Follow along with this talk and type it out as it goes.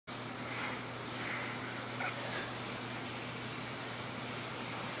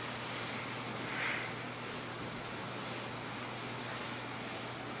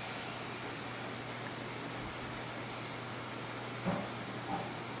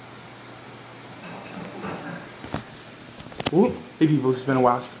Ooh, hey people, it's been a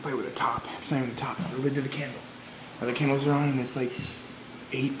while since I played with a top. It's not even a top, it's the lid to the candle. Now the candles are on and it's like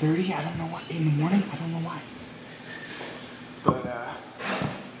 8:30, I don't know what, in the morning, I don't know why. But,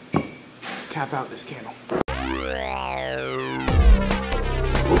 let's cap out this candle.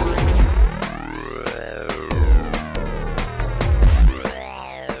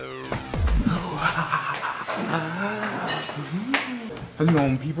 How's it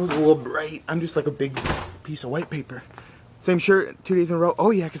going, people? It's a little bright. I'm just like a big piece of white paper. Same shirt 2 days in a row. Oh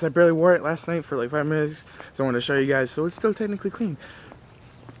yeah, because I barely wore it last night for like 5 minutes. So I wanted to show you guys. So it's still technically clean.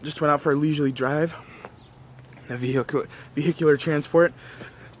 Just went out for a leisurely drive. A vehicular transport.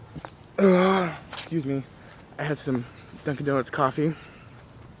 Excuse me. I had some Dunkin' Donuts coffee.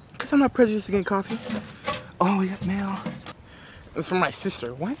 Guess I'm not prejudiced against coffee. Oh, we got mail. It's from my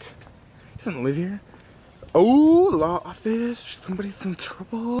sister. What? She doesn't live here. Oh, law office. Somebody's in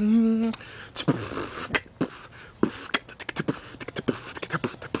trouble.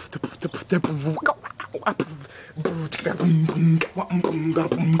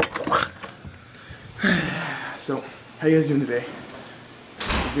 So, how you guys doing today?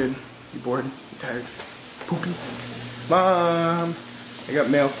 You good? You bored? You tired? Poopy? Mom! I got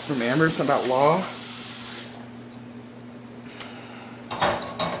mail from Amherst about law.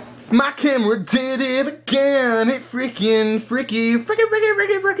 My camera did it again. It freaking freaky.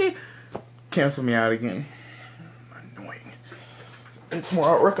 Cancel me out again. Annoying. It's more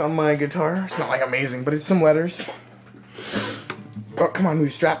artwork on my guitar. It's not like amazing, but it's some letters. Oh, come on,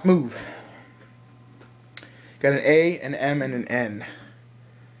 move, strap, move. Got an A, an M, and an N.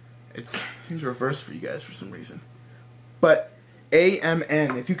 It seems reversed for you guys for some reason. But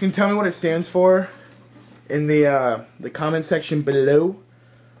AMN. If you can tell me what it stands for in the comment section below,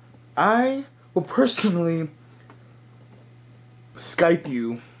 I will personally Skype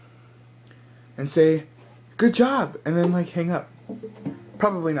you and say, good job, and then like hang up.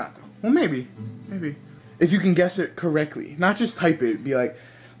 Probably not though. Well, maybe. If you can guess it correctly. Not just type it, be like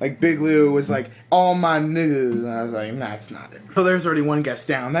Big Lou was like, all my niggas. And I was like, nah, it's not it. So there's already one guess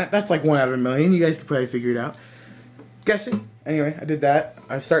down. That's like 1 out of a million. You guys could probably figure it out. Guess it. Anyway, I did that.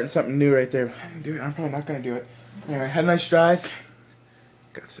 I was starting something new right there. I didn't do it. I'm probably not going to do it. Anyway, had a nice drive.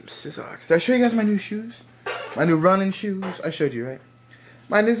 Got some Sizzocks. Did I show you guys my new shoes? My new running shoes? I showed you, right?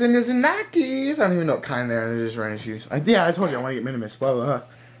 Mine is in Nikes. I don't even know what kind they are. They're just running shoes. Yeah, I told you I want to get minimalist. Blah, blah, blah.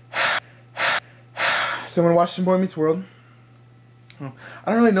 So I'm going to watch some Boy Meets World. Well,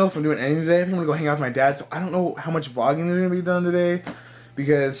 I don't really know if I'm doing anything today. I think I'm going to go hang out with my dad. So I don't know how much vlogging is going to be done today.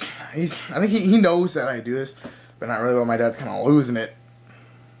 Because I think he knows that I do this. But not really, but my dad's kind of losing it.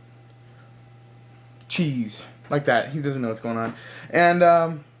 Cheese. Like that. He doesn't know what's going on. And,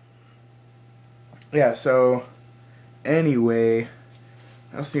 yeah, so, anyway,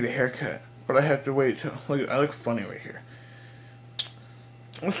 I just need a haircut. But I have to wait till, look, I look funny right here.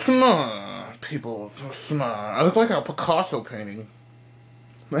 Smart, people, smart. I look like a Picasso painting.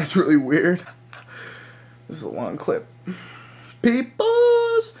 That's really weird. This is a long clip.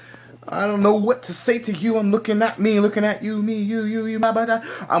 Peoples! I don't know what to say to you. I'm looking at me, looking at you, me, you,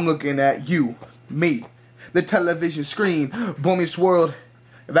 I'm looking at you, me. The television screen, Boy Meets World.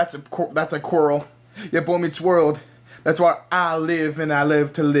 That's a quarrel. Yeah, Boy Meets World. That's why I live and I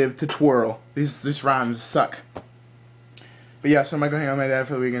live to twirl. These rhymes suck. But yeah, so I might go hang out with my dad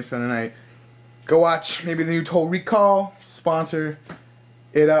for the weekend, spend the night. Go watch maybe the new Total Recall, sponsor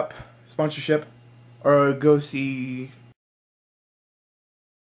it up, sponsorship, or go see